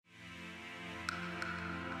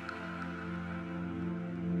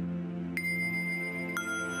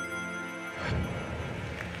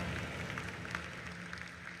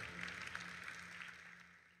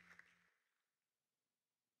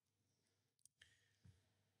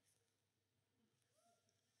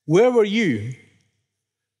Where were you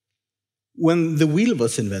when the wheel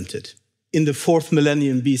was invented in the 4th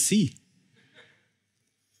millennium BC?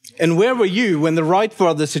 And where were you when the Wright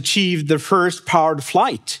brothers achieved their first powered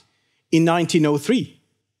flight in 1903?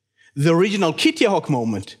 The original Kitty Hawk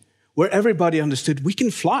moment, where everybody understood we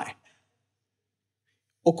can fly.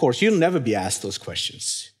 Of course, you'll never be asked those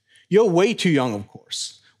questions. You're way too young, of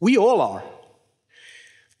course. We all are.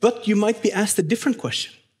 But you might be asked a different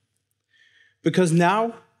question. Because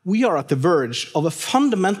now we are at the verge of a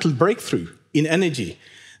fundamental breakthrough in energy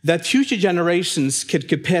that future generations can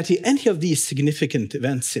compare to any of these significant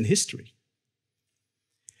events in history.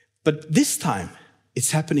 But this time, it's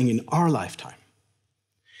happening in our lifetime.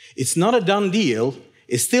 It's not a done deal.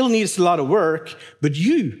 It still needs a lot of work, but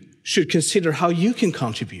you should consider how you can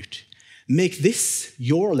contribute. Make this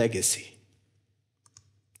your legacy.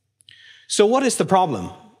 So what is the problem?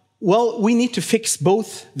 Well, we need to fix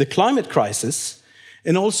both the climate crisis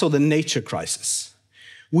and also the nature crisis.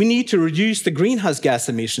 We need to reduce the greenhouse gas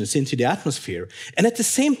emissions into the atmosphere. And at the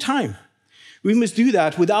same time, we must do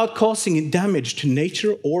that without causing damage to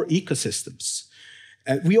nature or ecosystems.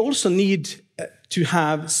 We also need to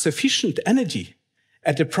have sufficient energy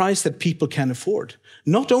at a price that people can afford,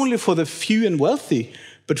 not only for the few and wealthy,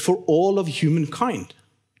 but for all of humankind.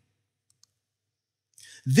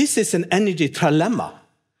 This is an energy trilemma.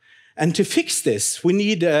 And to fix this, we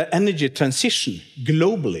need an energy transition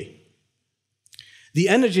globally. The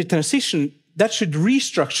energy transition, that should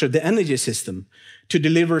restructure the energy system to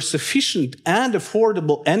deliver sufficient and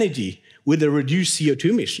affordable energy with the reduced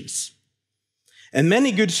CO2 emissions. And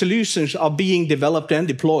many good solutions are being developed and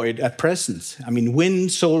deployed at present. I mean,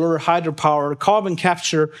 wind, solar, hydropower, carbon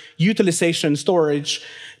capture, utilization, storage,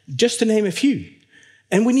 just to name a few.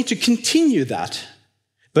 And we need to continue that.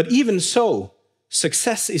 But even so,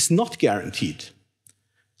 success is not guaranteed.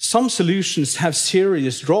 Some solutions have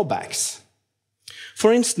serious drawbacks.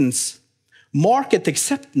 For instance, market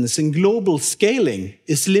acceptance and global scaling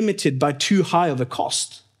is limited by too high of a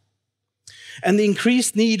cost. And the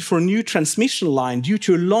increased need for a new transmission line due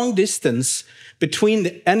to a long distance between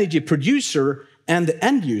the energy producer and the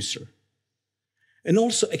end user. And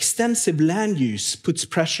also extensive land use puts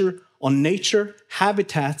pressure on nature,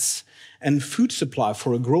 habitats, and food supply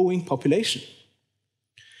for a growing population.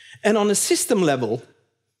 And on a system level,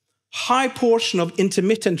 high portion of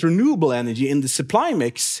intermittent renewable energy in the supply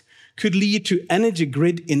mix could lead to energy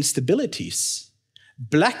grid instabilities,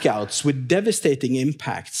 blackouts with devastating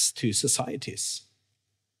impacts to societies.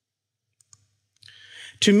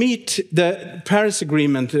 To meet the Paris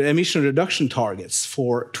Agreement emission reduction targets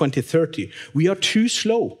for 2030, we are too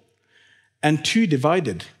slow and too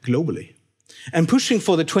divided globally. And pushing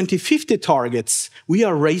for the 2050 targets, we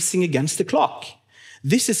are racing against the clock.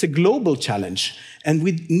 This is a global challenge, and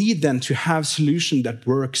we need then to have a solution that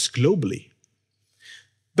works globally.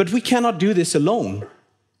 But we cannot do this alone.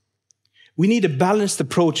 We need a balanced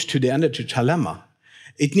approach to the energy trilemma.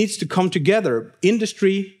 It needs to come together,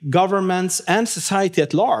 industry, governments, and society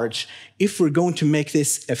at large, if we're going to make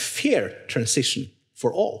this a fair transition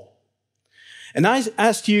for all. And I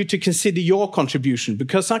ask you to consider your contribution,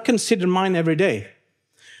 because I consider mine every day.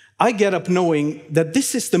 I get up knowing that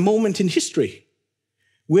this is the moment in history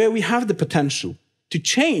where we have the potential to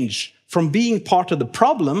change from being part of the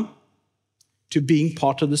problem to being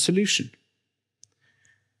part of the solution.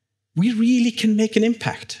 We really can make an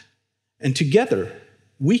impact, and together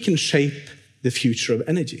we can shape the future of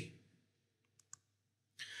energy.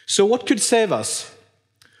 So what could save us?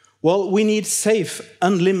 Well, we need safe,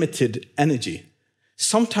 unlimited energy,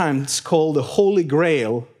 sometimes called the holy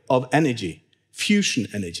grail of energy, fusion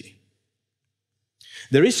energy.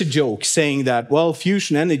 There is a joke saying that, well,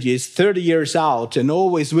 fusion energy is 30 years out and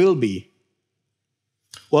always will be.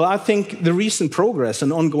 Well, I think the recent progress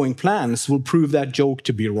and ongoing plans will prove that joke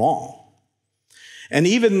to be wrong. And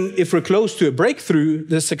even if we're close to a breakthrough,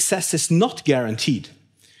 the success is not guaranteed.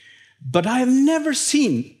 But I have never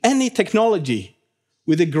seen any technology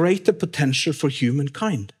with a greater potential for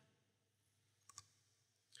humankind.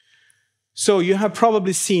 So you have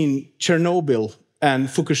probably seen Chernobyl and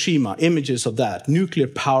Fukushima, images of that, nuclear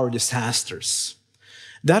power disasters.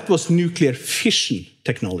 That was nuclear fission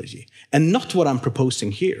technology, and not what I'm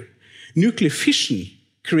proposing here. Nuclear fission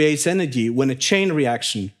creates energy when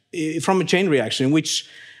from a chain reaction in which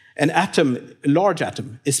an atom, a large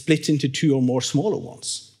atom, is split into two or more smaller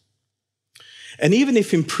ones. And even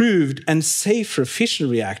if improved and safer fission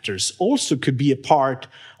reactors also could be a part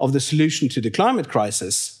of the solution to the climate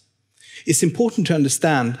crisis, it's important to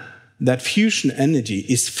understand that fusion energy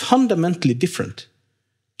is fundamentally different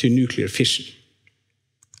to nuclear fission.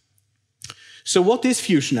 So what is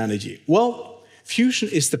fusion energy? Well, fusion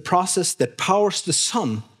is the process that powers the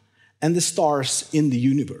sun and the stars in the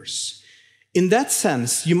universe. In that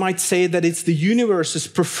sense, you might say that it's the universe's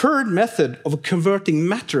preferred method of converting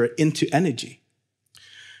matter into energy.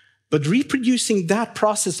 But reproducing that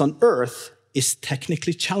process on Earth is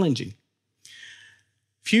technically challenging.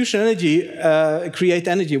 Fusion energy creates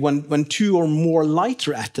energy when two or more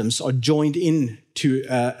lighter atoms are joined into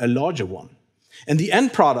a larger one. And the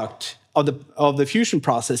end product of the fusion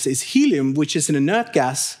process is helium, which is an inert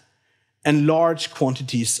gas, and large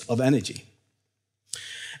quantities of energy.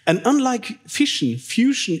 And unlike fission,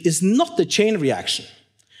 fusion is not a chain reaction.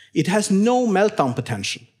 It has no meltdown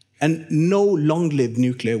potential and no long-lived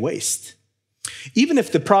nuclear waste. Even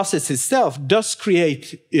if the process itself does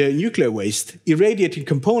create nuclear waste, irradiated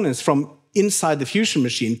components from inside the fusion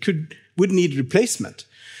machine would need replacement.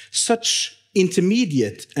 Such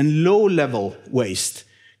intermediate and low-level waste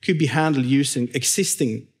could be handled using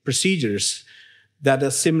existing procedures that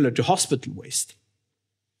are similar to hospital waste.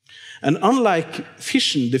 And unlike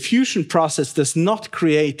fission, the fusion process does not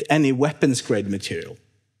create any weapons-grade material.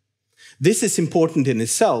 This is important in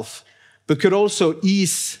itself, but could also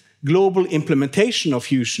ease global implementation of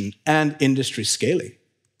fusion and industry scaling.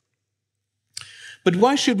 But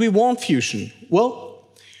why should we want fusion?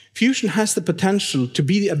 Well, fusion has the potential to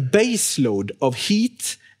be a base load of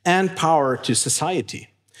heat and power to society.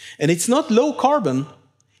 And it's not low carbon,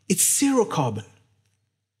 it's zero carbon.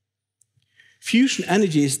 Fusion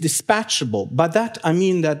energy is dispatchable. By that, I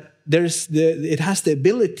mean that it has the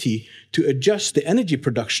ability to adjust the energy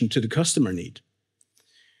production to the customer need.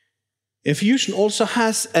 And fusion also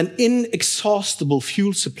has an inexhaustible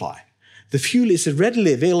fuel supply. The fuel is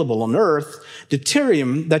readily available on Earth,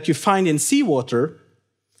 deuterium that you find in seawater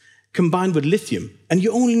combined with lithium. And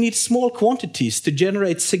you only need small quantities to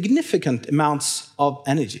generate significant amounts of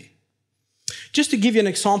energy. Just to give you an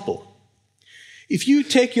example, if you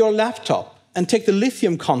take your laptop and take the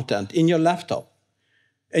lithium content in your laptop,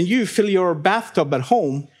 and you fill your bathtub at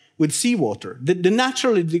home with seawater, the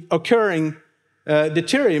naturally occurring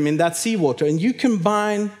deuterium in that seawater, and you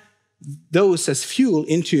combine those as fuel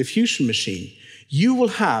into a fusion machine, you will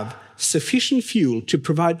have sufficient fuel to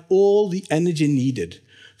provide all the energy needed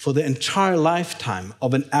for the entire lifetime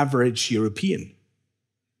of an average European.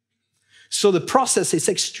 So the process is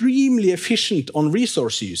extremely efficient on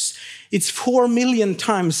resource use. It's 4 million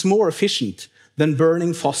times more efficient than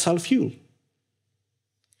burning fossil fuel.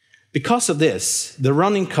 Because of this, the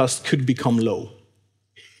running cost could become low.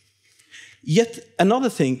 Yet another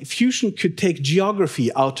thing, fusion could take geography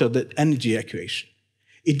out of the energy equation.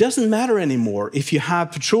 It doesn't matter anymore if you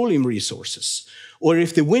have petroleum resources, or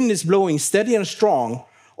if the wind is blowing steady and strong,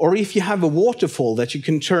 or if you have a waterfall that you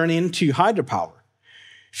can turn into hydropower.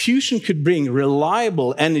 Fusion could bring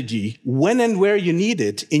reliable energy when and where you need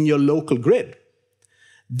it in your local grid.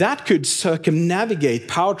 That could circumnavigate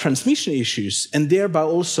power transmission issues and thereby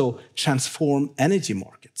also transform energy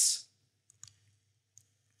markets.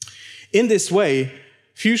 In this way,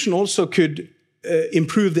 fusion also could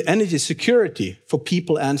improve the energy security for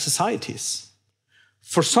people and societies.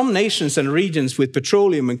 For some nations and regions with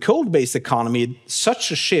petroleum and coal-based economy,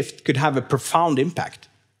 such a shift could have a profound impact.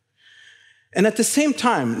 And at the same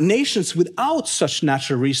time, nations without such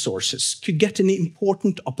natural resources could get an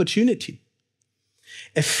important opportunity.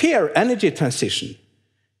 A fair energy transition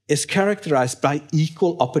is characterized by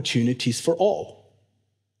equal opportunities for all.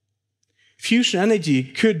 Fusion energy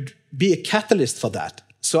could be a catalyst for that.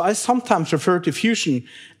 So I sometimes refer to fusion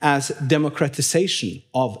as democratization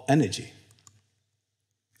of energy.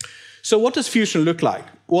 So what does fusion look like?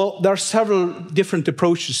 Well, there are several different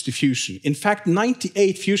approaches to fusion. In fact,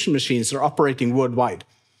 98 fusion machines are operating worldwide.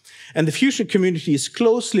 And the fusion community is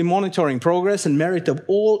closely monitoring progress and merit of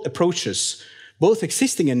all approaches, both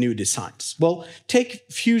existing and new designs. Well, take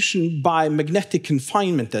fusion by magnetic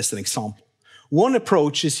confinement as an example. One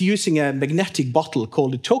approach is using a magnetic bottle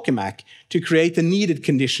called a tokamak to create the needed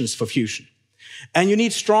conditions for fusion. And you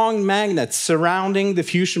need strong magnets surrounding the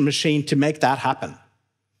fusion machine to make that happen.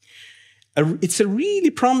 It's a really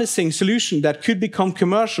promising solution that could become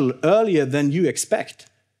commercial earlier than you expect.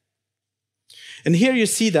 And here you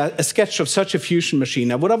see that a sketch of such a fusion machine.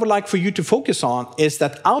 Now, what I would like for you to focus on is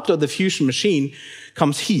that out of the fusion machine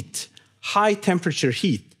comes heat, high temperature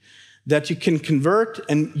heat, that you can convert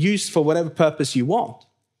and use for whatever purpose you want.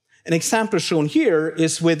 An example shown here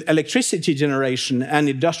is with electricity generation and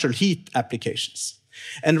industrial heat applications.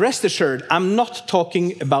 And rest assured, I'm not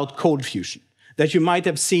talking about cold fusion that you might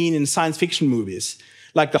have seen in science fiction movies,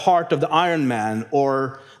 like the heart of the Iron Man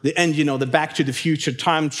or the engine of the Back to the Future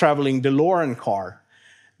time-traveling DeLorean car.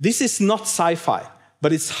 This is not sci-fi.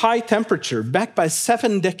 but it's high temperature, backed by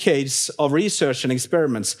 7 decades of research and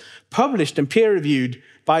experiments, published and peer-reviewed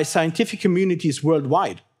by scientific communities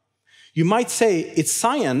worldwide. You might say it's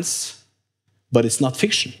science, but it's not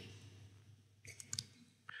fiction.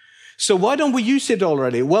 So why don't we use it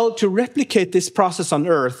already? Well, to replicate this process on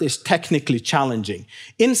Earth is technically challenging.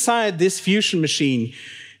 Inside this fusion machine,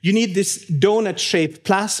 you need this donut-shaped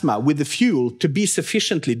plasma with the fuel to be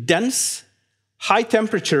sufficiently dense, high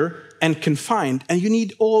temperature, and confined, and you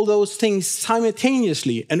need all those things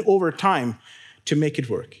simultaneously and over time to make it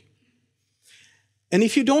work. And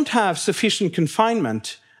if you don't have sufficient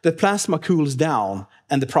confinement, the plasma cools down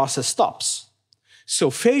and the process stops. So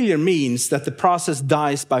failure means that the process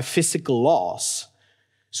dies by physical laws.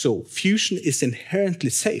 So fusion is inherently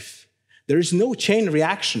safe. There is no chain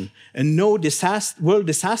reaction and no world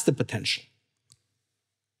disaster potential.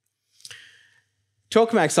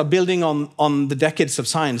 Tokamaks are building on the decades of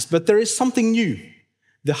science, but there is something new.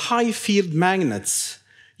 The high field magnets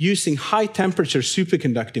using high temperature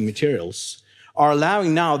superconducting materials are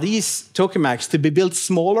allowing now these tokamaks to be built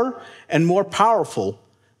smaller and more powerful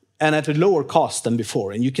and at a lower cost than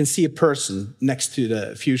before. And you can see a person next to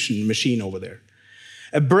the fusion machine over there.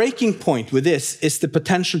 A breaking point with this is the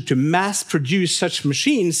potential to mass produce such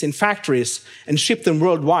machines in factories and ship them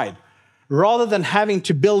worldwide, rather than having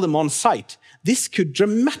to build them on site. This could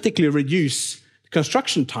dramatically reduce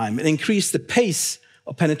construction time and increase the pace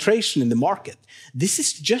of penetration in the market. This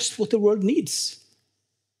is just what the world needs.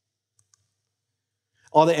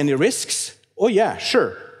 Are there any risks? Oh yeah,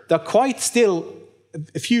 sure. There are quite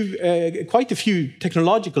a few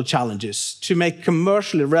technological challenges to make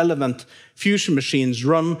commercially relevant fusion machines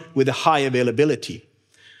run with a high availability.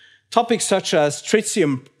 Topics such as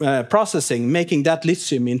tritium processing, making that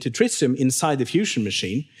lithium into tritium inside the fusion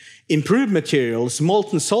machine, improved materials,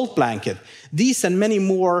 molten salt blanket, these and many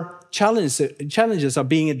more challenges are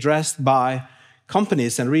being addressed by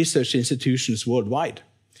companies and research institutions worldwide.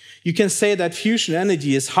 You can say that fusion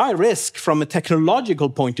energy is high risk from a technological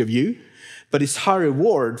point of view, but it's high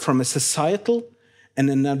reward from a societal and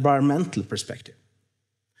an environmental perspective.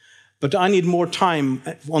 But I need more time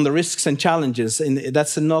on the risks and challenges, and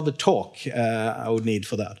that's another talk I would need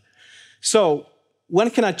for that. So, when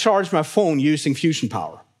can I charge my phone using fusion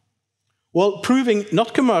power? Well, proving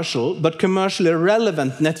not commercial, but commercially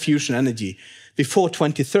relevant net fusion energy before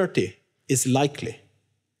 2030 is likely.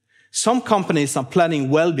 Some companies are planning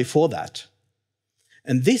well before that.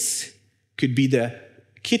 And this could be the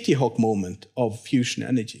Kitty Hawk moment of fusion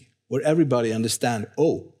energy, where everybody understands,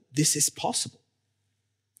 oh, this is possible.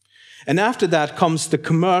 And after that comes the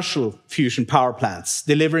commercial fusion power plants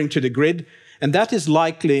delivering to the grid, and that is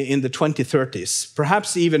likely in the 2030s,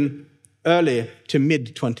 perhaps even early to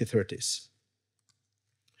mid-2030s.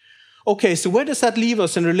 Okay, so where does that leave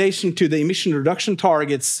us in relation to the emission reduction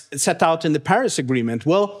targets set out in the Paris Agreement?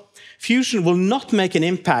 Well, fusion will not make an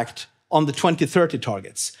impact on the 2030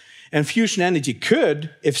 targets. And fusion energy could,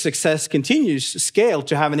 if success continues, scale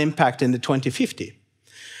to have an impact in the 2050.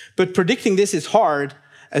 But predicting this is hard,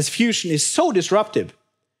 as fusion is so disruptive,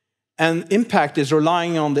 and impact is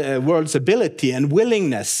relying on the world's ability and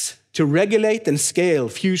willingness to regulate and scale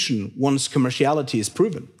fusion once commerciality is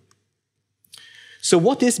proven. So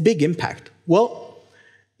what is big impact? Well,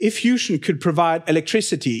 if fusion could provide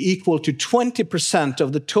electricity equal to 20%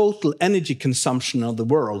 of the total energy consumption of the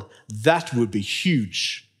world, that would be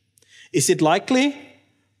huge. Is it likely?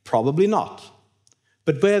 Probably not.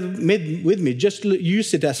 But bear with me, just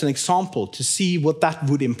use it as an example to see what that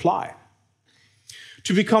would imply.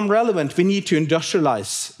 To become relevant, we need to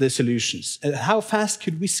industrialize the solutions. And how fast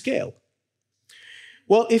could we scale?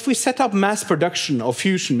 Well, if we set up mass production of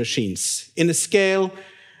fusion machines in a scale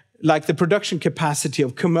like the production capacity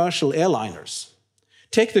of commercial airliners,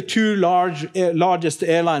 take the two largest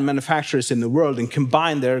airline manufacturers in the world and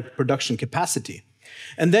combine their production capacity.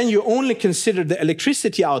 And then you only consider the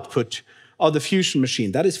electricity output of the fusion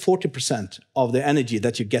machine. That is 40% of the energy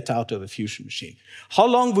that you get out of a fusion machine. How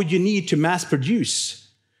long would you need to mass produce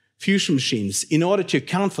fusion machines in order to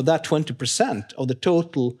account for that 20% of the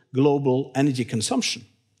total global energy consumption?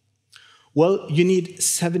 Well, you need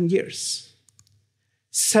 7 years.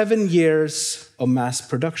 7 years of mass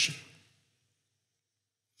production.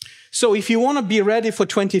 So if you want to be ready for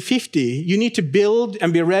 2050, you need to build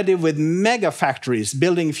and be ready with mega factories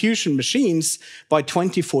building fusion machines by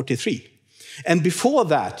 2043. And before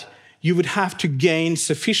that, you would have to gain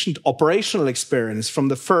sufficient operational experience from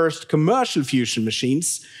the first commercial fusion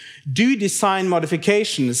machines, do design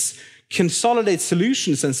modifications, consolidate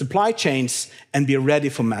solutions and supply chains, and be ready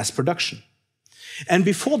for mass production. And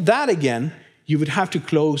before that again, you would have to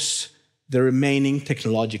close the remaining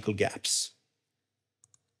technological gaps.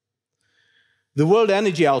 The World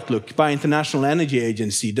Energy Outlook by International Energy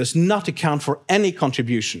Agency does not account for any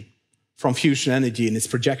contribution from fusion energy in its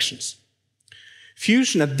projections.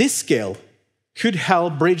 Fusion at this scale could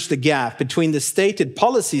help bridge the gap between the stated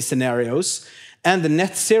policy scenarios and the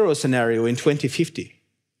net zero scenario in 2050.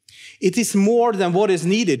 It is more than what is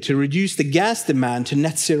needed to reduce the gas demand to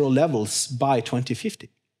net zero levels by 2050.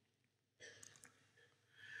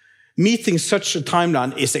 Meeting such a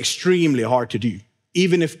timeline is extremely hard to do,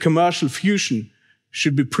 even if commercial fusion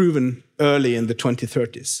should be proven early in the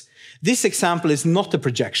 2030s. This example is not a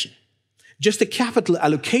projection. Just the capital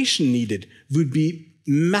allocation needed would be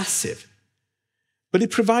massive. But it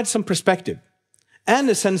provides some perspective and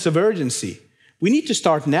a sense of urgency. We need to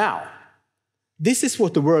start now. This is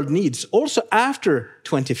what the world needs, also after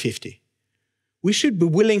 2050. We should be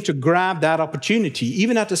willing to grab that opportunity,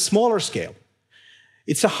 even at a smaller scale.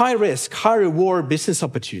 It's a high-risk, high-reward business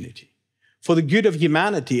opportunity for the good of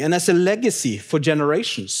humanity and as a legacy for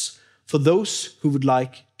generations, for those who would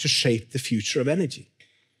like to shape the future of energy.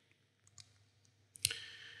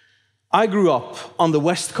 I grew up on the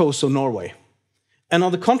west coast of Norway. And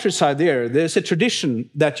on the countryside there's a tradition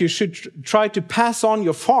that you should try to pass on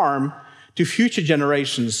your farm to future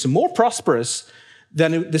generations more prosperous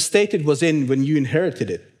than the state it was in when you inherited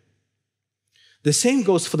it. The same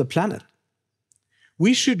goes for the planet.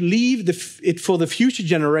 We should leave it for the future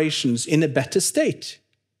generations in a better state.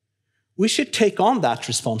 We should take on that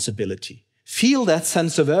responsibility, feel that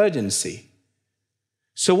sense of urgency.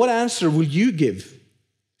 So what answer will you give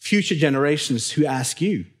future generations who ask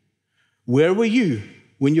you, where were you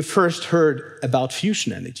when you first heard about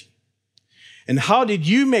fusion energy? And how did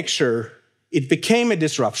you make sure it became a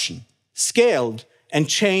disruption, scaled, and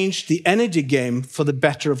changed the energy game for the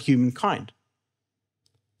better of humankind?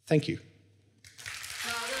 Thank you.